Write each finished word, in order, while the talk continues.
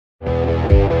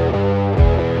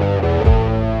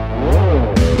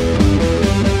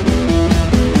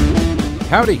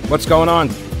Howdy, what's going on?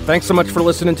 Thanks so much for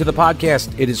listening to the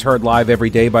podcast. It is heard live every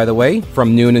day, by the way,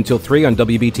 from noon until 3 on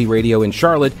WBT Radio in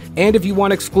Charlotte. And if you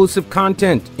want exclusive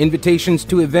content, invitations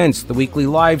to events, the weekly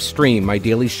live stream, my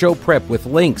daily show prep with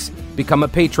links, become a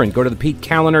patron. Go to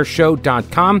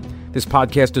thePeteCallenderShow.com. This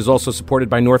podcast is also supported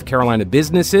by North Carolina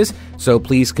businesses, so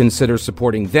please consider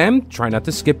supporting them. Try not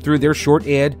to skip through their short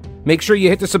ad. Make sure you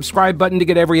hit the subscribe button to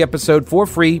get every episode for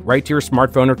free right to your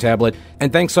smartphone or tablet.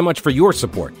 And thanks so much for your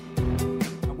support.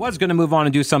 Was going to move on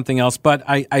and do something else, but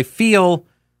I feel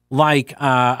like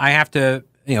I have to,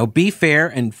 be fair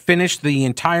and finish the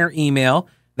entire email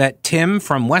that Tim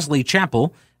from Wesley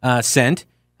Chapel sent.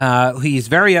 He's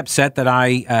very upset that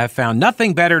I found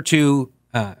nothing better to,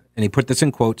 and he put this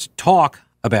in quotes, talk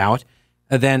about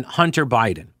than Hunter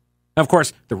Biden. Of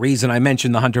course, the reason I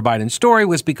mentioned the Hunter Biden story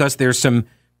was because there's some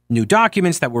new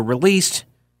documents that were released.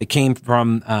 It came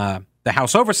from the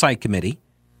House Oversight Committee.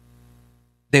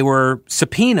 They were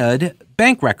subpoenaed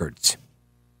bank records,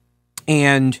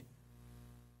 and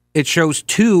it shows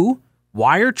 2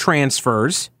 wire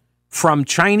transfers from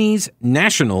Chinese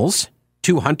nationals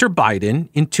to Hunter Biden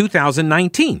in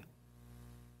 2019.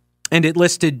 And it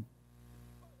listed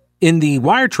in the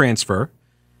wire transfer,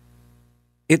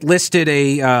 it listed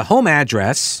a home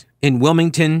address in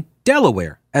Wilmington,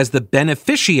 Delaware as the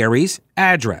beneficiary's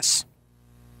address.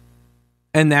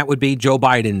 And that would be Joe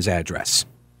Biden's address.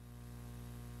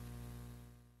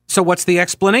 So what's the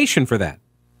explanation for that?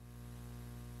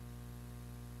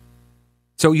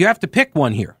 So you have to pick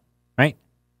one here, right?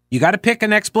 You got to pick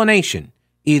an explanation.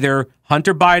 Either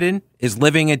Hunter Biden is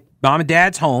living at mom and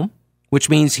dad's home, which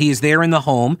means he is there in the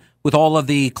home with all of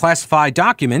the classified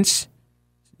documents,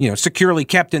 securely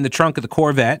kept in the trunk of the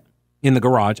Corvette in the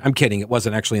garage. I'm kidding. It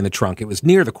wasn't actually in the trunk. It was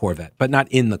near the Corvette, but not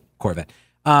in the Corvette.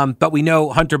 But we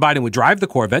know Hunter Biden would drive the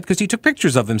Corvette because he took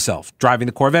pictures of himself driving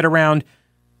the Corvette around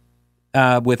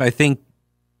with, I think,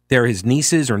 they're his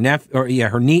nieces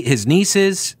his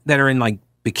nieces that are in like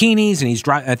bikinis, and he's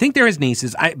driving. I think they're his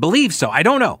nieces. I believe so. I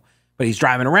don't know, but he's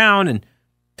driving around and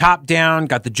top down,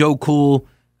 got the Joe Cool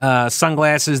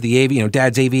sunglasses, the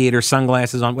dad's aviator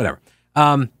sunglasses on, whatever.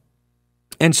 And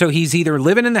so he's either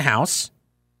living in the house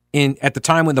at the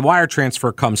time when the wire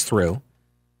transfer comes through.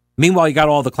 Meanwhile, you got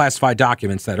all the classified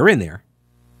documents that are in there,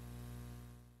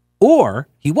 or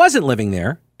he wasn't living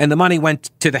there, and the money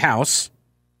went to the house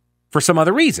for some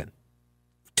other reason,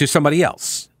 to somebody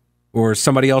else. Or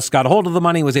somebody else got a hold of the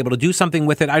money, was able to do something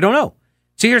with it. I don't know.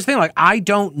 So here's the thing, I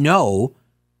don't know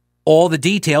all the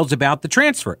details about the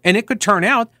transfer. And it could turn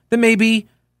out that maybe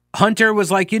Hunter was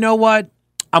like, you know what?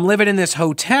 I'm living in this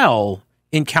hotel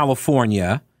in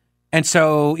California. And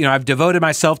so, I've devoted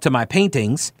myself to my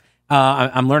paintings.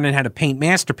 I'm learning how to paint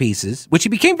masterpieces, which he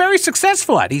became very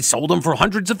successful at. He sold them for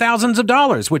hundreds of thousands of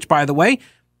dollars, which, by the way,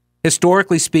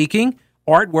 historically speaking,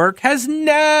 artwork has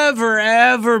never,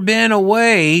 ever been a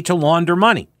way to launder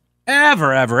money.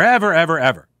 Ever, ever, ever, ever,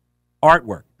 ever.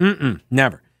 Artwork.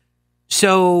 Never.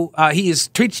 So he is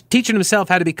teaching himself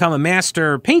how to become a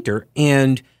master painter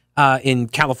in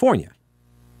California.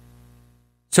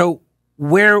 So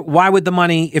why would the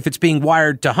money, if it's being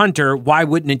wired to Hunter, why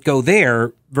wouldn't it go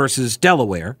there versus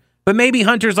Delaware? But maybe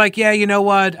Hunter's like, yeah, you know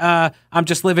what? I'm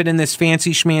just living in this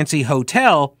fancy schmancy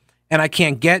hotel, and I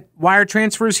can't get wire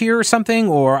transfers here or something,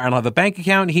 or I don't have a bank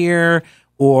account here,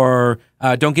 or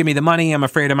don't give me the money. I'm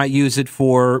afraid I might use it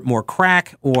for more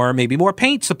crack or maybe more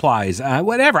paint supplies,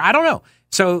 whatever. I don't know.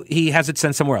 So he has it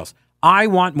sent somewhere else. I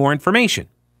want more information.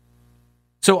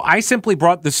 So I simply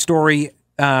brought the story,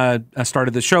 I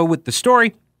started the show with the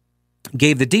story,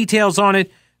 gave the details on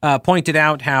it, pointed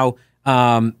out how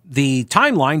the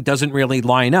timeline doesn't really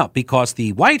line up because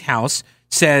the White House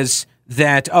says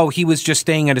that, he was just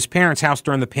staying at his parents' house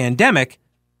during the pandemic,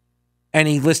 and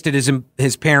he listed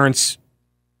his parents'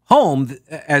 home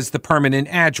as the permanent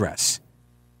address.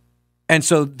 And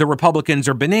so the Republicans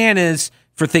are bananas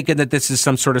for thinking that this is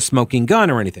some sort of smoking gun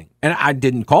or anything. And I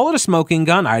didn't call it a smoking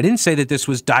gun. I didn't say that this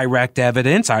was direct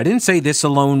evidence. I didn't say this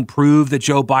alone proved that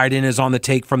Joe Biden is on the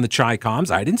take from the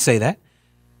Chi-Coms. I didn't say that.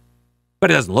 But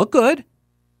it doesn't look good.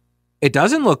 It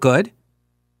doesn't look good.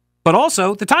 But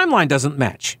also, the timeline doesn't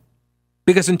match.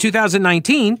 Because in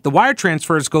 2019, the wire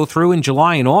transfers go through in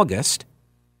July and August.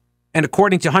 And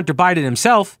according to Hunter Biden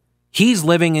himself, he's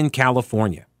living in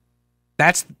California.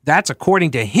 That's according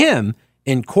to him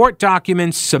in court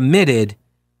documents submitted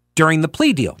during the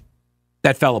plea deal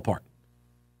that fell apart.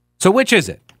 So which is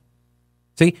it?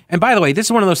 See, and by the way, this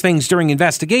is one of those things during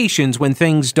investigations when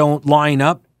things don't line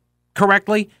up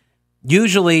correctly.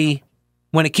 Usually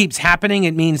when it keeps happening,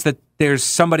 it means that there's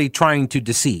somebody trying to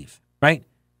deceive, right?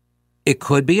 It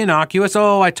could be innocuous.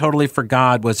 Oh, I totally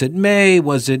forgot. Was it May?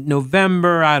 Was it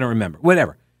November? I don't remember.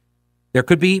 Whatever. There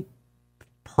could be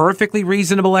perfectly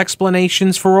reasonable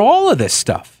explanations for all of this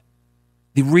stuff.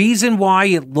 The reason why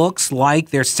it looks like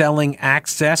they're selling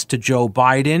access to Joe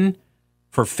Biden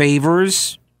for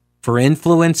favors, for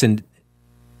influence, and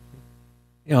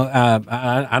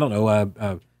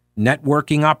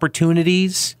networking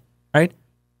opportunities, right?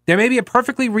 There may be a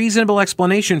perfectly reasonable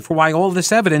explanation for why all of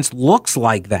this evidence looks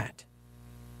like that.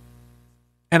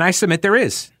 And I submit there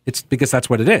is. It's because that's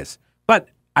what it is. But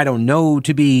I don't know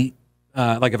to be,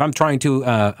 if I'm trying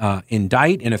to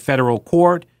indict in a federal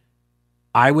court,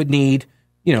 I would need,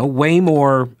 way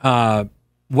more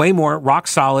rock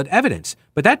solid evidence.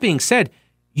 But that being said,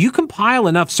 you compile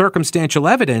enough circumstantial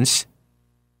evidence,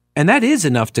 and that is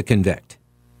enough to convict.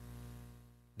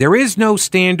 There is no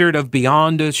standard of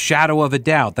beyond a shadow of a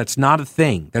doubt. That's not a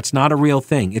thing. That's not a real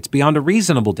thing. It's beyond a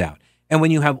reasonable doubt. And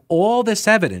when you have all this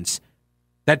evidence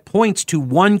that points to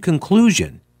one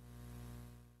conclusion,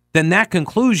 then that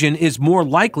conclusion is more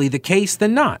likely the case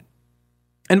than not.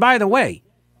 And by the way,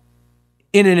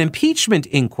 in an impeachment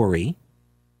inquiry,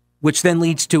 which then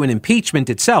leads to an impeachment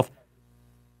itself,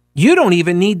 you don't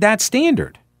even need that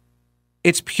standard.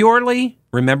 It's purely,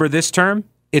 remember this term,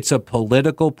 it's a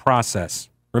political process.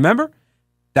 Remember?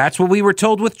 That's what we were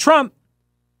told with Trump.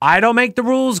 I don't make the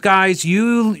rules, guys.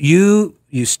 You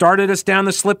started us down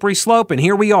the slippery slope, and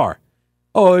here we are.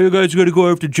 Oh, you guys got to go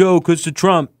after Joe because of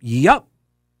Trump. Yup.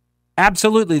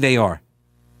 Absolutely they are.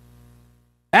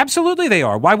 Absolutely they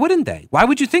are. Why wouldn't they? Why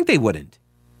would you think they wouldn't?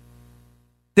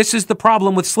 This is the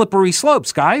problem with slippery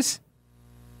slopes, guys.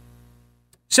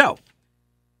 So,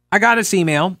 I got this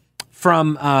email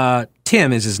from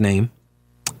Tim is his name.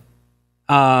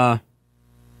 I'll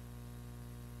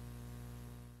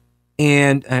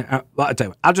tell you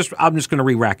what, I'm just going to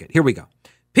re-rack it. Here we go.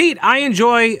 Pete, I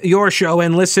enjoy your show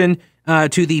and listen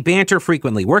to the banter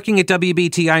frequently. Working at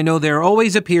WBT, I know there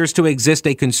always appears to exist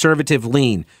a conservative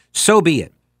lean. So be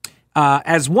it.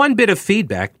 As one bit of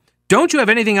feedback, don't you have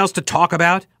anything else to talk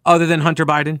about other than Hunter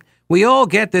Biden? We all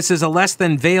get this is a less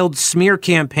than veiled smear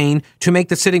campaign to make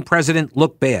the sitting president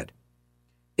look bad.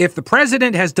 If the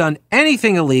president has done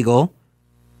anything illegal,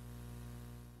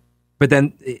 but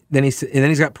then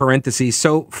he's got parentheses,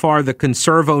 so far the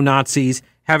conservo-Nazis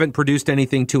haven't produced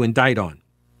anything to indict on.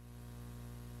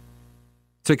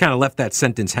 So he kind of left that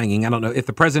sentence hanging. I don't know if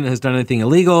the president has done anything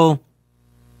illegal.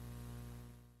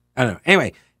 I don't know.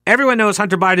 Anyway, everyone knows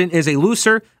Hunter Biden is a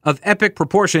loser of epic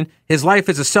proportion. His life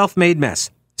is a self-made mess.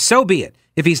 So be it.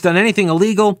 If he's done anything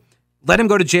illegal, let him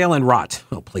go to jail and rot.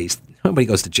 Oh, please. Nobody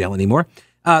goes to jail anymore.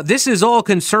 This is all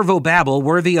conservo babble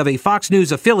worthy of a Fox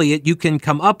News affiliate you can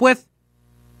come up with.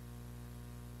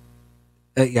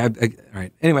 All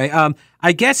right. Anyway,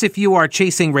 I guess if you are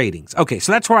chasing ratings. Okay,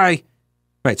 so that's where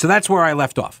I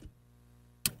left off.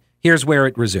 Here's where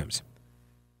it resumes.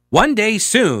 One day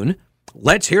soon,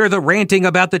 let's hear the ranting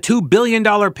about the $2 billion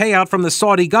payout from the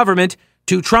Saudi government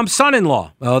to Trump's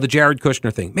son-in-law. Oh, the Jared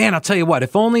Kushner thing. Man, I'll tell you what,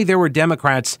 if only there were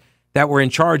Democrats that were in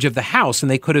charge of the House and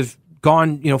they could have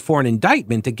gone, for an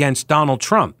indictment against Donald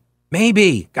Trump.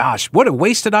 Maybe. Gosh, what a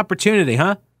wasted opportunity,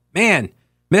 huh? Man,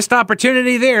 missed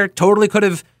opportunity there. Totally could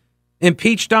have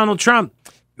impeached Donald Trump.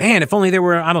 Man, if only there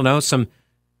were, I don't know, some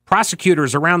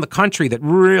prosecutors around the country that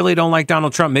really don't like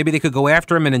Donald Trump. Maybe they could go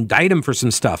after him and indict him for some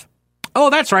stuff.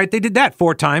 Oh, that's right. They did that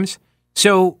 4 times.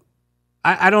 So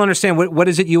I don't understand. What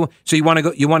is it you want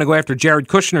to go after Jared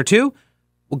Kushner too?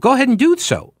 Well, go ahead and do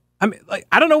so. I mean,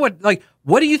 I don't know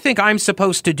what do you think I'm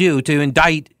supposed to do to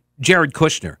indict Jared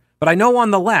Kushner? But I know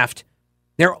on the left,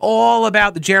 they're all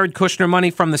about the Jared Kushner money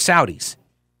from the Saudis.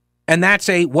 And that's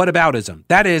a whataboutism.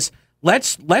 That is,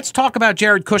 let's talk about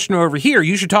Jared Kushner over here.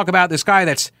 You should talk about this guy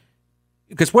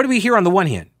because what do we hear on the one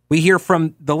hand? We hear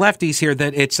from the lefties here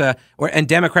that it's and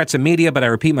Democrats and media, but I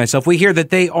repeat myself, we hear that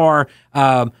they are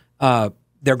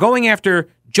they're going after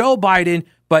Joe Biden,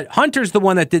 but Hunter's the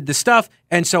one that did the stuff,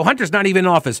 and so Hunter's not even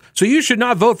in office. So you should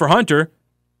not vote for Hunter.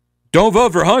 Don't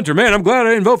vote for Hunter. Man, I'm glad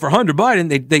I didn't vote for Hunter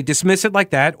Biden. They dismiss it like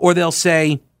that, or they'll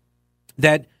say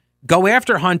that go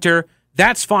after Hunter,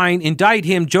 that's fine, indict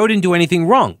him, Joe didn't do anything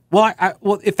wrong. Well,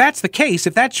 well, if that's the case,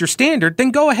 if that's your standard,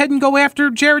 then go ahead and go after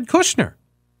Jared Kushner.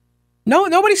 No,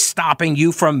 nobody's stopping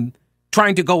you from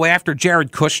trying to go after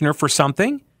Jared Kushner for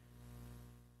something.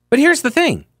 But here's the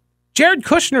thing. Jared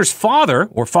Kushner's father,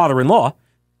 or father-in-law,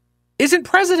 isn't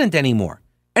president anymore.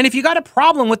 And if you got a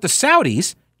problem with the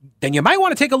Saudis, then you might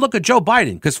want to take a look at Joe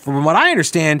Biden. Because from what I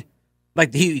understand,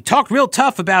 he talked real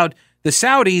tough about the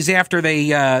Saudis after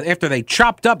they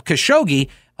chopped up Khashoggi,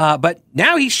 but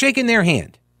now he's shaking their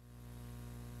hand.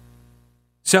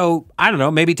 So, I don't know,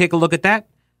 maybe take a look at that.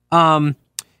 Kind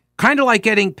of like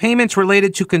getting payments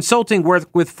related to consulting work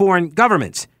with foreign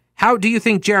governments. How do you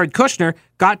think Jared Kushner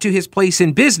got to his place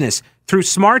in business? Through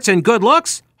smarts and good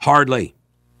looks? Hardly.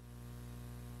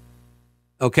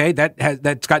 Okay,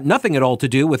 that's got nothing at all to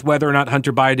do with whether or not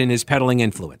Hunter Biden is peddling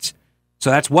influence. So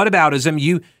that's whataboutism.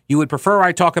 You would prefer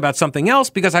I talk about something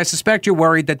else because I suspect you're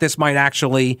worried that this might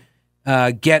actually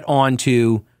get on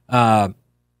to, that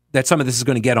some of this is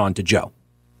going to get on to Joe.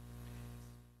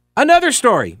 Another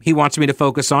story he wants me to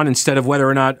focus on instead of whether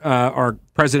or not our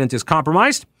president is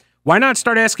compromised. Why not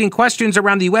start asking questions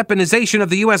around the weaponization of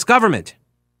the U.S. government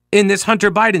in this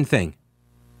Hunter Biden thing?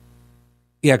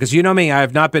 Yeah, because you know me, I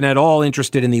have not been at all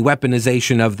interested in the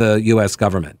weaponization of the U.S.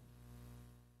 government.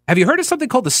 Have you heard of something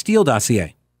called the Steele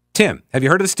dossier? Tim, have you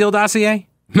heard of the Steele dossier?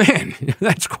 Man,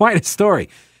 that's quite a story.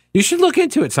 You should look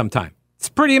into it sometime. It's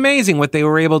pretty amazing what they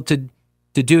were able to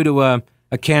do to a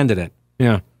candidate.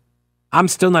 Yeah. I'm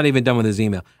still not even done with his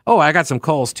email. Oh, I got some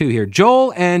calls too here.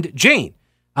 Joel and Jane.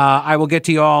 I will get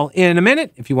to you all in a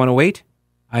minute if you want to wait.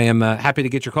 I am happy to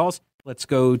get your calls. Let's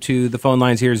go to the phone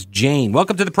lines. Here's Jane.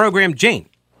 Welcome to the program, Jane.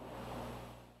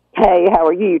 Hey, how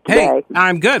are you today? Hey,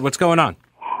 I'm good. What's going on?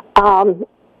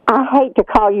 I hate to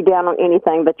call you down on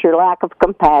anything, but your lack of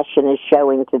compassion is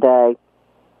showing today.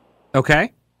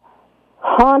 Okay.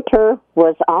 Hunter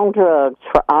was on drugs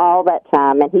for all that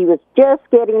time, and he was just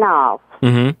getting off.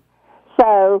 Mm-hmm.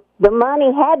 So the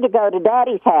money had to go to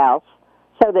Daddy's house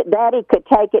so that Daddy could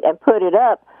take it and put it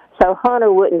up so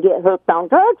Hunter wouldn't get hooked on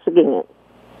drugs again.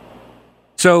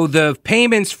 So the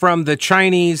payments from the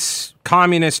Chinese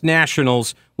communist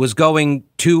nationals was going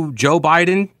to Joe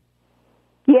Biden?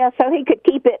 Yeah, so he could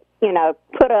keep it,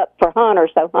 put up for Hunter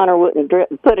so Hunter wouldn't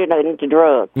put it into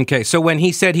drugs. Okay, so when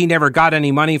he said he never got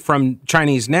any money from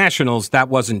Chinese nationals, that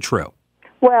wasn't true?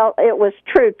 Well, it was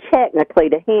true technically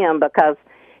to him because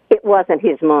it wasn't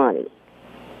his money.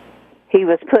 He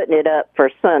was putting it up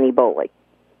for Sonny Boy.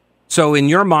 So in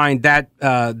your mind, that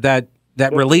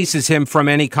releases him from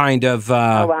any kind of... Oh,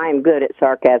 I am good at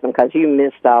sarcasm because you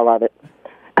missed all of it.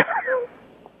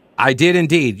 I did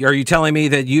indeed. Are you telling me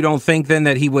that you don't think then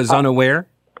that he was unaware?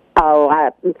 Is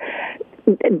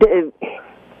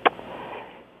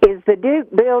the Duke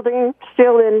building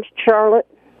still in Charlotte?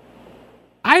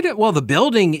 Well, the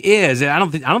building is. I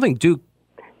don't think Duke.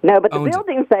 No, but the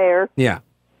building's there. Yeah.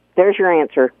 There's your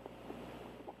answer.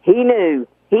 He knew.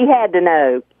 He had to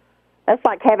know. That's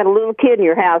like having a little kid in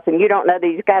your house and you don't know that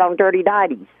he's got on dirty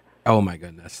diaties. Oh my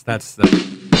goodness, that's the.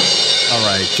 All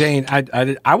right, Jane.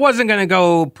 I wasn't going to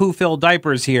go poo-filled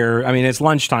diapers here. I mean, it's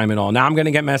lunchtime and all. Now I'm going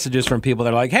to get messages from people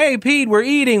that are like, "Hey, Pete, we're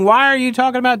eating. Why are you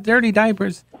talking about dirty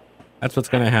diapers?" That's what's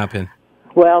going to happen.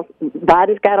 Well,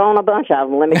 Biden's got on a bunch of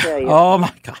them. Let me tell you. Oh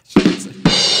my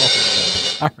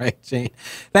gosh. All right, Jane.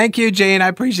 Thank you, Jane. I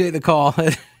appreciate the call.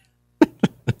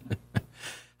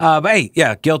 But hey,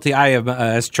 yeah, guilty. I am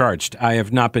as charged. I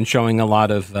have not been showing a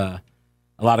lot of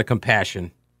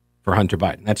compassion for Hunter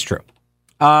Biden. That's true.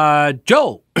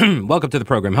 Joel, welcome to the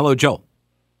program. Hello, Joel.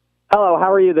 Hello.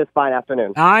 How are you this fine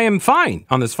afternoon? I am fine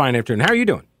on this fine afternoon. How are you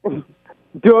doing?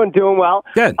 Doing well.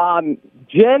 Good.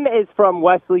 Jim is from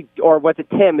Wesley, or was it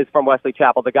Tim is from Wesley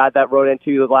Chapel, the guy that wrote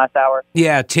into you the last hour?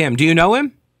 Yeah, Tim. Do you know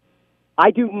him?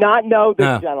 I do not know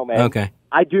this gentleman. Okay.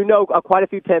 I do know quite a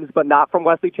few Tims, but not from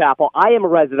Wesley Chapel. I am a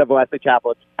resident of Wesley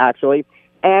Chapel, actually.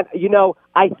 And,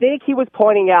 I think he was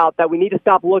pointing out that we need to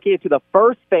stop looking into the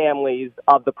first families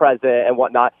of the president and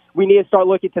whatnot. We need to start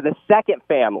looking to the second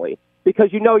family.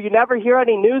 Because, you never hear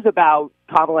any news about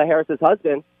Kamala Harris's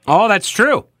husband. Oh, that's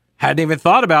true. Hadn't even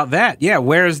thought about that. Yeah,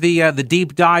 where's the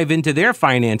deep dive into their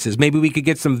finances? Maybe we could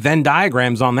get some Venn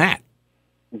diagrams on that.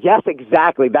 Yes,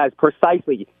 exactly. That is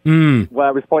precisely what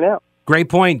I was pointing out. Great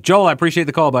point. Joel, I appreciate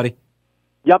the call, buddy.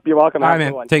 Yep, you're welcome. All right,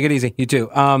 man. Take it easy. You too.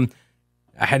 I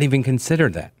hadn't even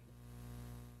considered that.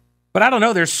 But I don't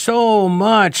know. There's so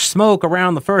much smoke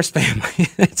around the first family.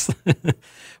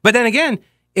 But then again,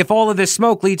 if all of this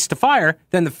smoke leads to fire,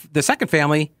 then the second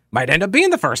family might end up being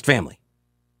the first family.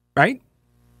 Right?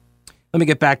 Let me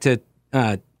get back to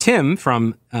Tim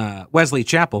from Wesley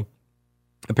Chapel.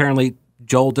 Apparently,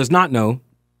 Joel does not know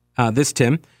this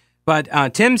Tim.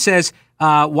 But Tim says,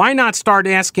 why not start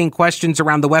asking questions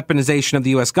around the weaponization of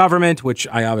the U.S. government, which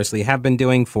I obviously have been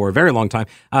doing for a very long time,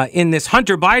 in this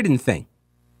Hunter Biden thing?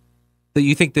 That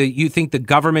you think the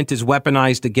government is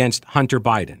weaponized against Hunter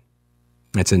Biden?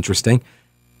 That's interesting.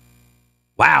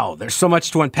 Wow, there's so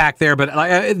much to unpack there.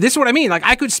 But this is what I mean. Like,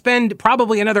 I could spend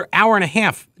probably another hour and a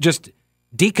half just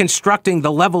deconstructing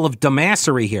the level of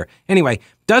dumbassery here. Anyway,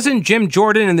 doesn't Jim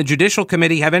Jordan and the Judicial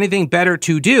Committee have anything better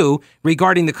to do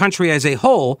regarding the country as a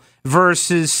whole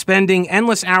versus spending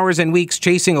endless hours and weeks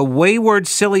chasing a wayward,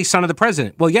 silly son of the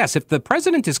president? Well, yes, if the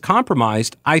president is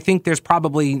compromised, I think there's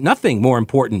probably nothing more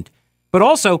important. But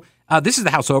also, this is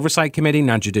the House Oversight Committee,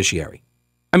 not Judiciary.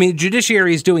 I mean, the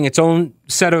Judiciary is doing its own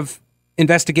set of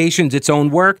investigations, its own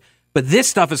work. But this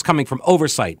stuff is coming from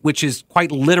oversight, which is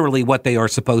quite literally what they are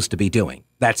supposed to be doing.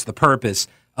 That's the purpose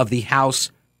of the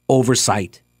House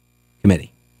Oversight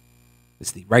Committee.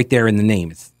 It's right there in the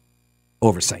name. It's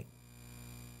oversight.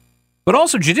 But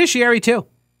also judiciary, too,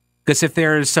 because if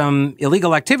there's some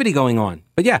illegal activity going on.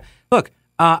 But yeah, look,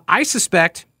 I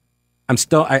suspect, I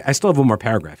still have one more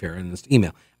paragraph here in this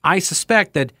email. I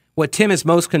suspect that what Tim is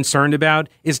most concerned about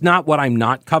is not what I'm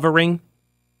not covering.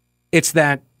 It's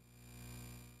that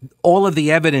all of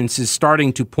the evidence is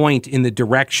starting to point in the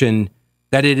direction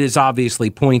that it is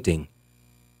obviously pointing.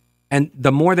 And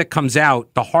the more that comes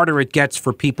out, the harder it gets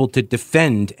for people to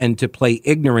defend and to play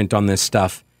ignorant on this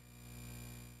stuff.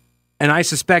 And I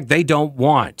suspect they don't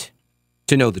want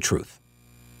to know the truth.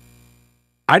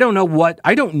 I don't know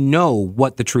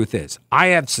what the truth is. I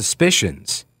have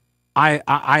suspicions. I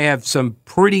have some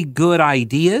pretty good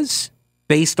ideas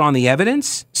based on the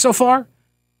evidence so far,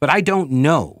 but I don't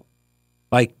know.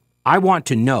 Like, I want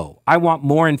to know. I want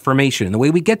more information. And the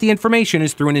way we get the information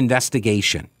is through an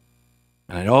investigation.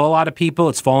 And I know a lot of people,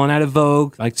 it's fallen out of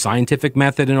vogue, like scientific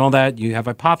method and all that. You have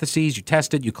hypotheses, you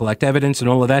test it, you collect evidence and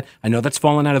all of that. I know that's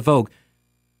fallen out of vogue.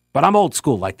 But I'm old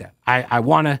school like that. I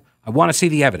want to see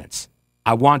the evidence.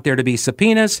 I want there to be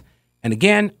subpoenas. And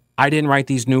again, I didn't write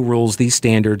these new rules, these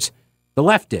standards. The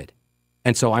left did.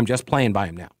 And so I'm just playing by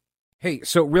them now. Hey,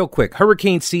 so real quick,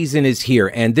 hurricane season is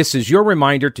here, and this is your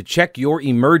reminder to check your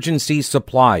emergency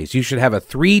supplies. You should have a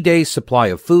 3-day supply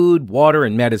of food, water,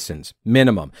 and medicines,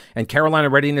 minimum. And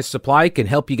Carolina Readiness Supply can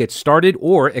help you get started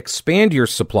or expand your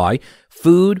supply.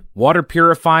 Food, water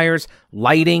purifiers,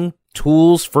 lighting,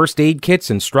 tools, first aid kits,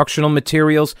 instructional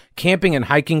materials, camping and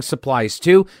hiking supplies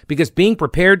too, because being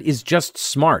prepared is just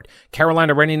smart.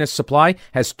 Carolina Readiness Supply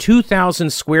has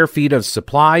 2,000 square feet of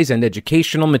supplies and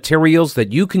educational materials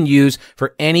that you can use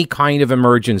for any kind of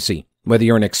emergency. Whether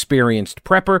you're an experienced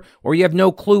prepper or you have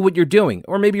no clue what you're doing,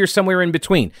 or maybe you're somewhere in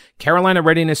between, Carolina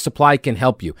Readiness Supply can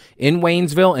help you. In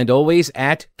Waynesville and always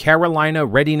at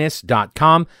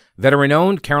carolinareadiness.com.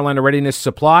 Veteran-owned Carolina Readiness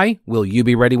Supply. Will you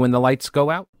be ready when the lights go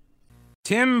out?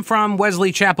 Tim from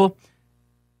Wesley Chapel,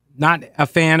 not a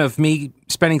fan of me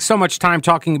spending so much time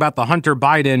talking about the Hunter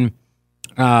Biden,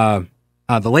 the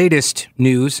latest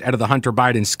news out of the Hunter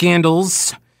Biden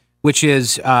scandals, which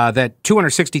is that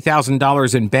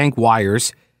 $260,000 in bank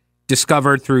wires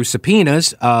discovered through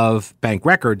subpoenas of bank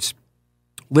records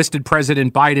listed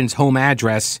President Biden's home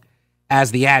address as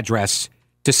the address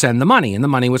to send the money, and the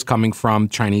money was coming from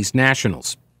Chinese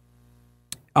nationals.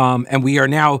 And we are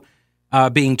now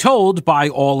being told by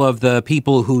all of the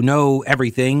people who know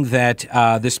everything that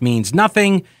this means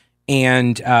nothing.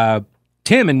 And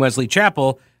Tim in Wesley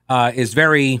Chapel is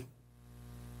very,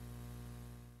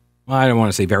 well, I don't want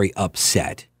to say very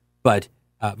upset, but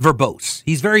verbose.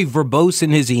 He's very verbose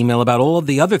in his email about all of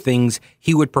the other things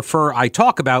he would prefer I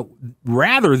talk about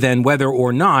rather than whether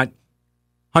or not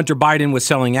Hunter Biden was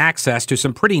selling access to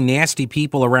some pretty nasty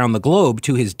people around the globe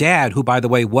to his dad, who, by the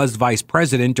way, was vice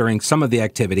president during some of the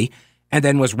activity, and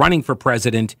then was running for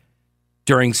president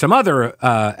during some other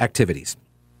activities.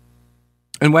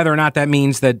 And whether or not that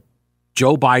means that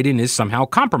Joe Biden is somehow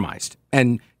compromised.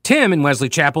 And Tim in Wesley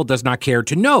Chapel does not care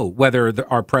to know whether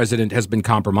our president has been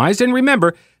compromised. And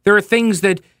remember, there are things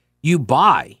that you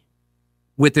buy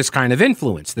with this kind of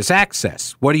influence, this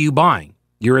access. What are you buying?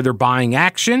 You're either buying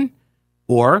action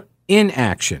or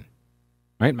inaction.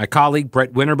 Right? My colleague,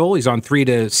 Brett Winterbull, he's on 3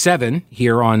 to 7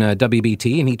 here on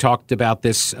WBT, and he talked about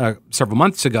this several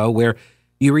months ago, where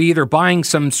you're either buying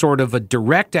some sort of a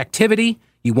direct activity,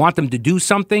 you want them to do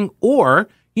something, or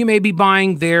you may be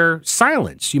buying their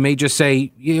silence. You may just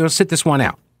say, sit this one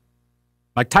out.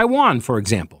 Like Taiwan, for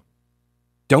example.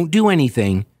 Don't do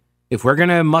anything. If we're going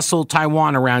to muscle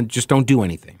Taiwan around, just don't do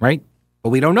anything, right? But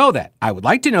we don't know that. I would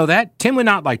like to know that. Tim would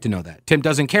not like to know that. Tim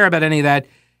doesn't care about any of that.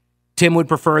 Tim would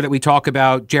prefer that we talk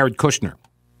about Jared Kushner,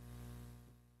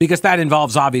 because that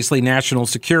involves, obviously, national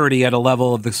security at a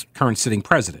level of the current sitting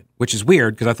president, which is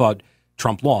weird because I thought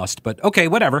Trump lost. But okay,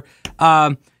 whatever.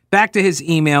 Back to his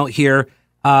email here.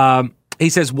 He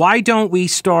says, why don't we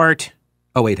start...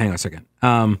 Oh, wait, hang on a second.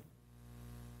 Let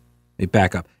me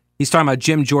back up. He's talking about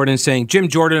Jim Jordan, saying Jim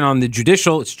Jordan on the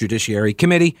Judiciary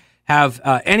Committee have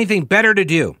anything better to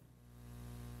do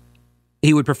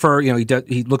he would prefer,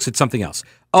 he looks at something else.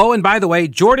 Oh, and by the way,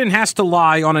 Jordan has to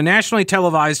lie on a nationally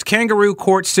televised kangaroo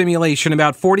court simulation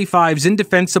about 45's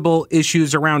indefensible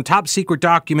issues around top secret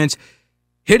documents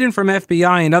hidden from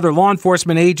FBI and other law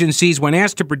enforcement agencies when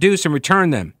asked to produce and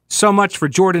return them. So much for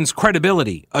Jordan's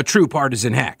credibility, a true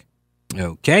partisan hack.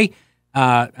 Okay.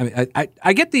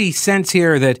 I get the sense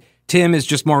here that Tim is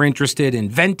just more interested in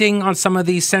venting on some of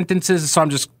these sentences, so I'm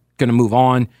just going to move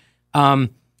on.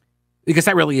 Because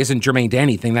that really isn't germane to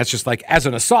anything. That's just like, as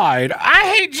an aside,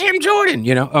 I hate Jim Jordan.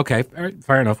 Okay,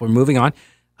 fair enough. We're moving on.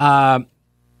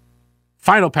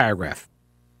 Final paragraph.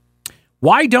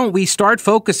 Why don't we start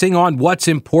focusing on what's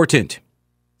important?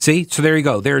 See, so there you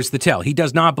go. There's the tell. He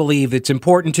does not believe it's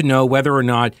important to know whether or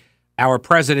not our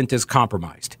president is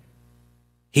compromised.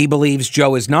 He believes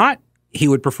Joe is not. He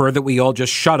would prefer that we all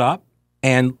just shut up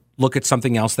and look at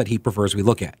something else that he prefers we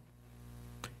look at.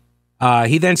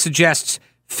 He then suggests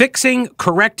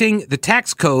correcting the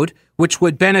tax code, which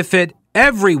would benefit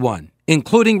everyone,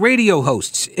 including radio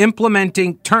hosts,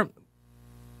 correcting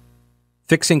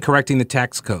the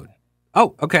tax code.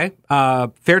 Oh, okay.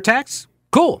 Fair tax?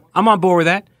 Cool. I'm on board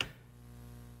with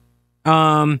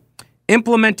that.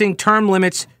 Implementing term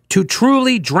limits to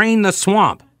truly drain the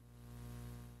swamp.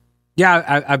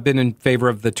 Yeah, I've been in favor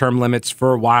of the term limits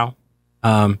for a while.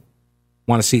 Want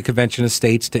to see a convention of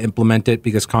states to implement it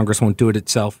because Congress won't do it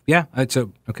itself. Yeah, it's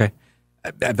okay.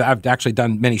 I've actually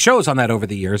done many shows on that over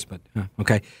the years, but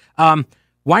okay.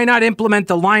 Why not implement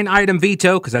the line item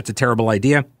veto? Because that's a terrible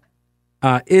idea.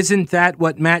 Isn't that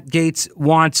what Matt Gaetz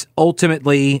wants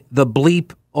ultimately, the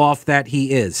bleep off that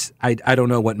he is? I don't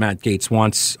know what Matt Gaetz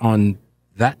wants on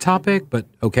that topic, but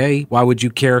okay. Why would you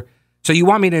care? So you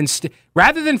want me to,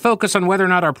 rather than focus on whether or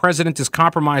not our president is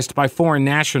compromised by foreign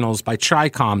nationals, by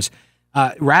Chi-Coms,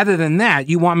 rather than that,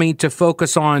 you want me to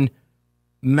focus on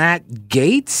Matt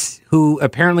Gaetz, who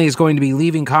apparently is going to be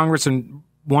leaving Congress and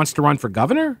wants to run for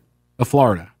governor of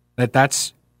Florida.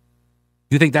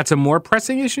 You think that's a more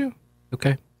pressing issue?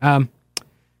 Okay.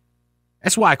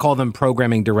 That's why I call them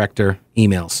programming director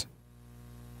emails.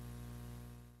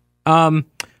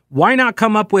 Why not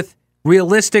come up with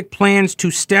realistic plans to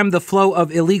stem the flow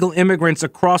of illegal immigrants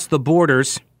across the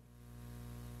borders?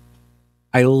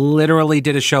 I literally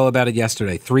did a show about it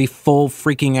yesterday. 3 full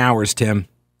freaking hours, Tim.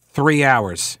 3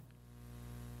 hours.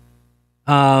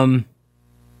 And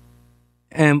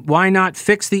why not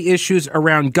fix the issues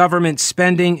around government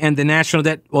spending and the national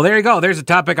debt? Well, there you go. There's a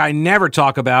topic I never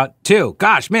talk about, too.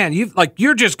 Gosh, man,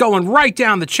 you're just going right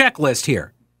down the checklist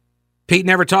here. Pete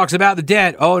never talks about the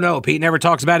debt. Oh, no. Pete never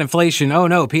talks about inflation. Oh,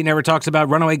 no. Pete never talks about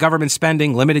runaway government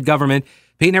spending, limited government.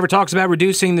 Pete never talks about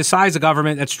reducing the size of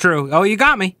government. That's true. Oh, you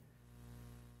got me.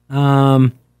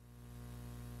 The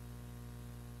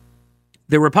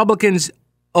Republicans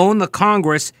own the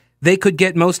Congress. They could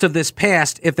get most of this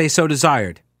passed if they so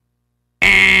desired.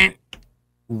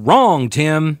 Wrong,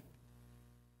 Tim.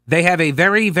 They have a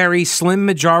very, very slim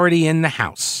majority in the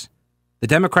House. The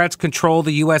Democrats control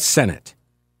the U.S. Senate.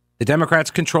 The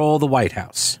Democrats control the White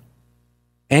House.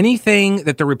 Anything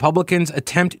that the Republicans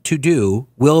attempt to do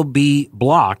will be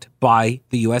blocked by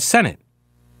the U.S. Senate.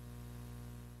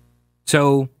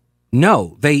 So,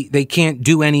 no, they can't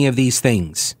do any of these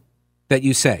things that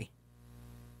you say.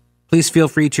 Please feel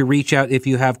free to reach out if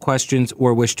you have questions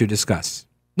or wish to discuss.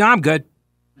 No, I'm good.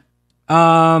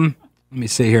 Let me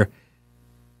see here.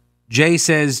 Jay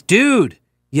says, dude,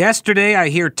 yesterday I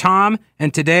hear Tom,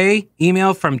 and today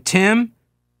email from Tim.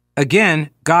 Again,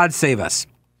 God save us.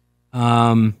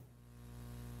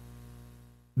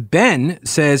 Ben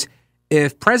says,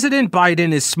 if President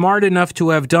Biden is smart enough to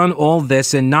have done all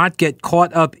this and not get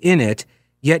caught up in it,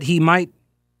 he might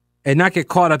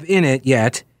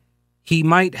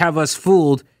have us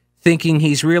fooled thinking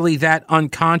he's really that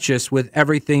unconscious with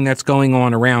everything that's going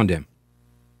on around him.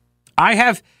 I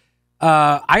have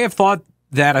thought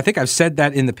that, I think I've said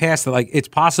that in the past, that it's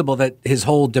possible that his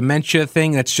whole dementia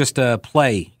thing, that's just a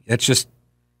play. It's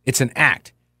an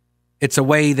act. It's a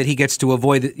way that he gets to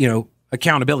avoid,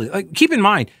 accountability. Keep in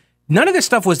mind, none of this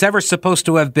stuff was ever supposed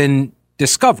to have been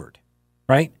discovered,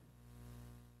 right?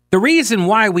 The reason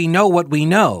why we know what we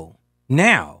know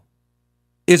now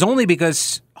is only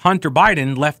because Hunter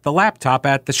Biden left the laptop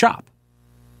at the shop.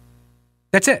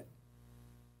 That's it.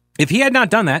 If he had not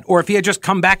done that, or if he had just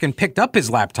come back and picked up his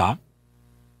laptop,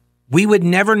 we would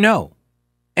never know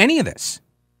any of this,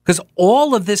 because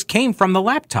all of this came from the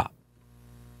laptop.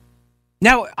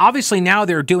 Now, obviously, now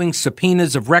they're doing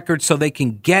subpoenas of records so they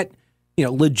can get,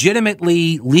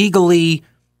 legitimately, legally,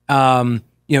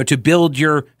 to build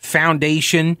your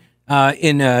foundation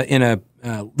in a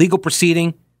legal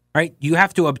proceeding. Right, you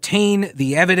have to obtain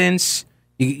the evidence.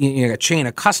 You got chain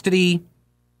of custody.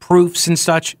 proofs and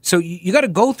such. So you got to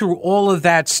go through all of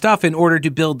that stuff in order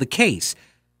to build the case.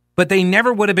 But they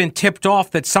never would have been tipped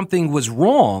off that something was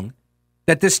wrong,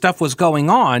 that this stuff was going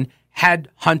on, had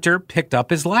Hunter picked up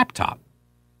his laptop.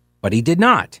 But he did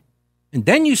not. And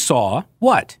then you saw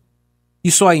what?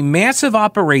 You saw a massive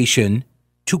operation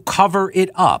to cover it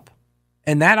up.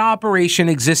 And that operation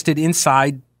existed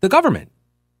inside the government,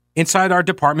 inside our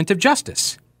Department of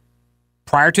Justice,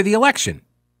 prior to the election.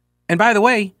 And by the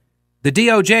way, the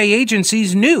DOJ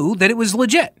agencies knew that it was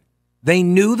legit. They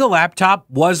knew the laptop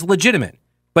was legitimate,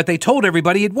 but they told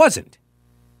everybody it wasn't.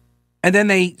 And then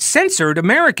they censored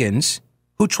Americans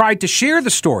who tried to share the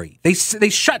story. They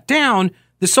shut down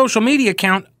the social media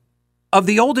account of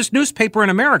the oldest newspaper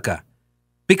in America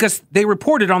because they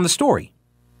reported on the story.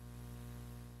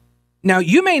 Now,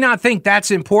 you may not think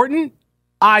that's important.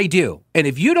 I do. And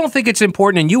if you don't think it's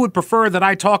important and you would prefer that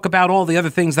I talk about all the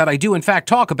other things that I do, in fact,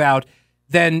 talk about,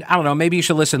 then, I don't know, maybe you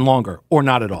should listen longer or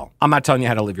not at all. I'm not telling you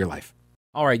how to live your life.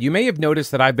 All right, you may have noticed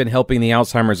that I've been helping the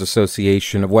Alzheimer's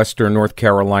Association of Western North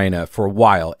Carolina for a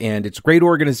while, and it's a great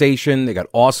organization. They got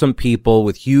awesome people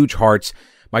with huge hearts.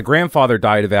 My grandfather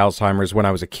died of Alzheimer's when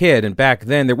I was a kid, and back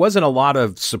then there wasn't a lot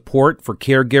of support for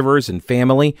caregivers and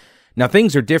family. Now,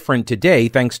 things are different today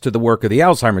thanks to the work of the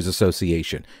Alzheimer's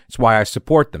Association. It's why I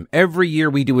support them. Every year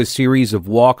we do a series of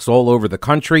walks all over the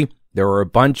country. There are a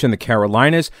bunch in the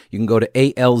Carolinas. You can go to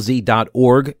alz.org/walk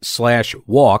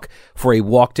for a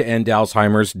walk to end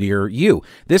Alzheimer's near you.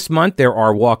 This month, there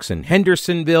are walks in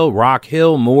Hendersonville, Rock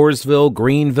Hill, Mooresville,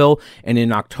 Greenville, and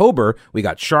in October, we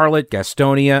got Charlotte,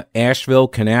 Gastonia, Asheville,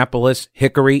 Kannapolis,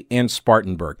 Hickory, and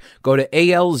Spartanburg. Go to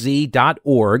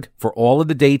alz.org for all of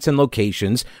the dates and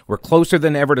locations. We're closer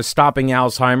than ever to stopping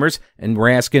Alzheimer's, and we're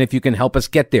asking if you can help us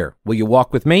get there. Will you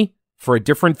walk with me for a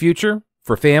different future,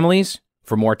 for families,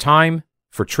 for more time,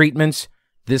 for treatments?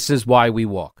 This is why we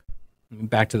walk.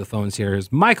 Back to the phones here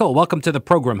is Michael. Welcome to the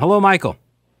program. Hello, Michael.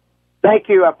 Thank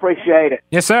you. I appreciate it.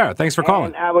 Yes, sir. Thanks for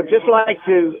calling. And I would just like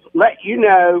to let you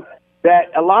know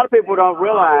that a lot of people don't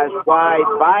realize why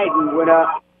Biden went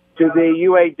up to the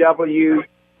UAW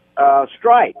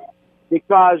strike.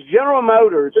 Because General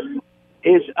Motors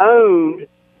is owned,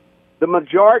 the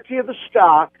majority of the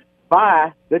stock,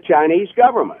 by the Chinese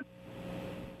government.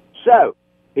 So,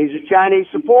 he's a Chinese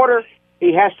supporter.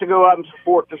 He has to go up and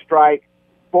support the strike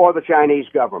for the Chinese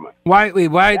government.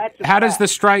 Why? How does the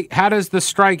strike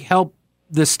help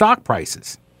the stock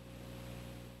prices?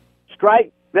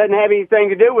 Strike doesn't have anything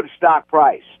to do with the stock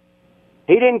price.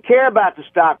 He didn't care about the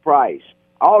stock price.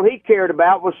 All he cared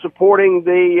about was supporting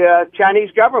the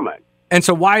Chinese government. And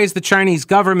so why is the Chinese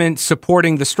government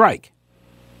supporting the strike?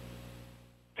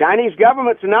 Chinese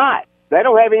government's not. They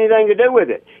don't have anything to do with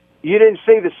it. You didn't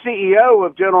see the CEO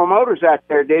of General Motors out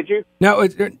there, did you? No,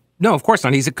 no, of course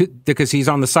not. Because he's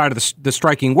on the side of the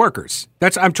striking workers.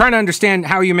 I'm trying to understand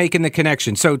how you're making the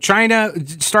connection. So China,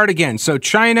 start again. So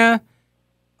China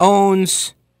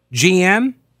owns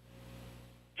GM?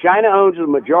 China owns the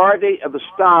majority of the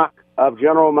stock of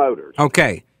General Motors.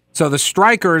 Okay. So the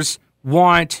strikers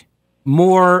want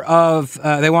more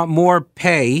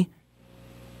pay.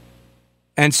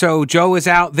 And so Joe is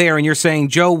out there, and you're saying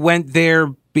Joe went there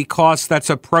because that's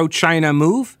a pro-China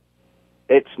move?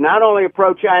 It's not only a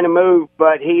pro-China move,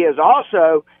 but he is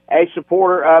also a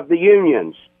supporter of the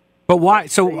unions. But why?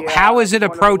 So how is it a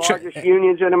pro-China? Largest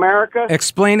unions in America.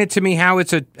 Explain it to me how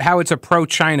it's a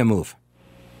pro-China move.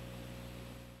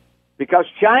 Because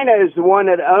China is the one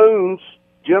that owns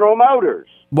General Motors.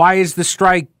 Why is the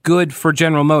strike good for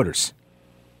General Motors?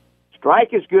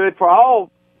 Strike is good for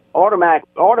all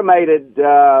automated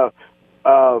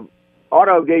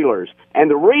auto dealers. And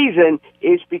the reason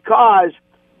is because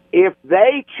if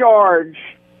they charge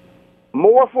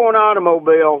more for an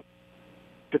automobile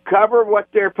to cover what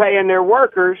they're paying their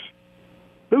workers,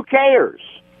 who cares?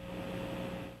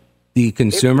 The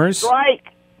consumers?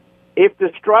 If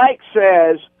the strike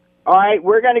says, all right,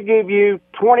 we're going to give you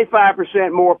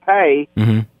 25% more pay,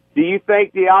 do you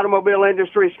think the automobile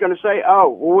industry is going to say, oh,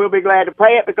 well, we'll be glad to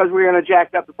pay it because we're going to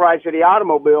jack up the price of the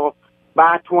automobile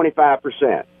by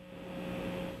 25%?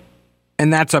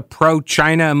 And that's a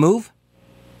pro-China move?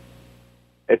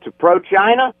 It's a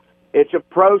pro-China, it's a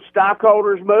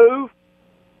pro-stockholders move,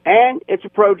 and it's a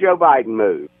pro-Joe Biden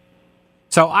move.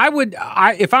 So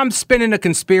if I'm spinning a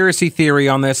conspiracy theory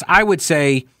on this, I would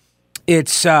say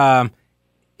it's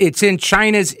in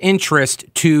China's interest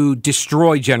to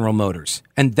destroy General Motors,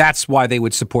 and that's why they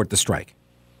would support the strike.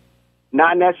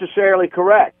 Not necessarily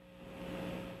correct.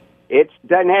 It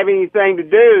doesn't have anything to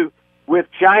do with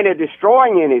China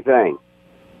destroying anything.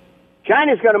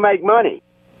 China's going to make money.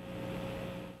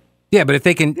 Yeah, but if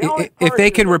they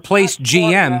can replace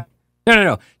GM,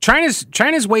 No.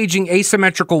 China's waging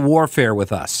asymmetrical warfare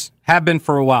with us. Have been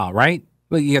for a while, right?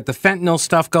 Well, you got the fentanyl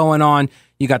stuff going on.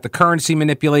 You got the currency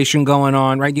manipulation going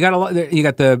on, right? You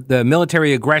got the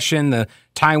military aggression, the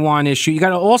Taiwan issue. You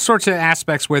got all sorts of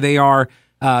aspects where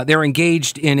they're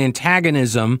engaged in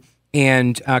antagonism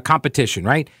and competition,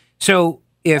 right? So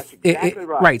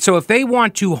so if they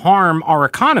want to harm our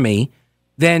economy,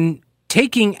 then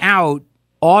taking out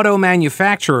auto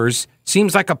manufacturers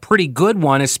seems like a pretty good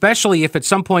one, especially if at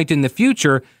some point in the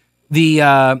future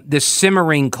the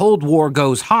simmering Cold War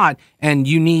goes hot and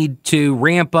you need to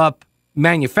ramp up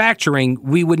manufacturing.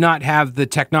 We would not have the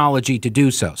technology to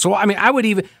do so. So I mean,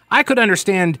 I could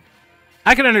understand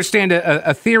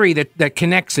a theory that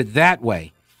connects it that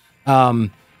way.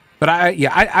 But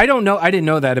I don't know. I didn't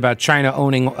know that about China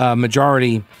owning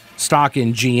majority stock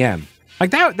in GM.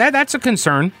 Like that's a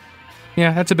concern.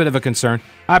 Yeah, that's a bit of a concern.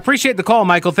 I appreciate the call,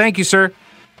 Michael. Thank you, sir.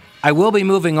 I will be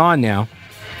moving on now.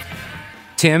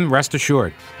 Tim, rest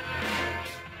assured.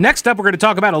 Next up, we're going to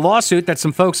talk about a lawsuit that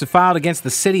some folks have filed against the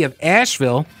city of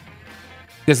Asheville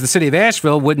because the city of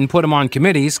Asheville wouldn't put them on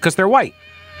committees because they're white.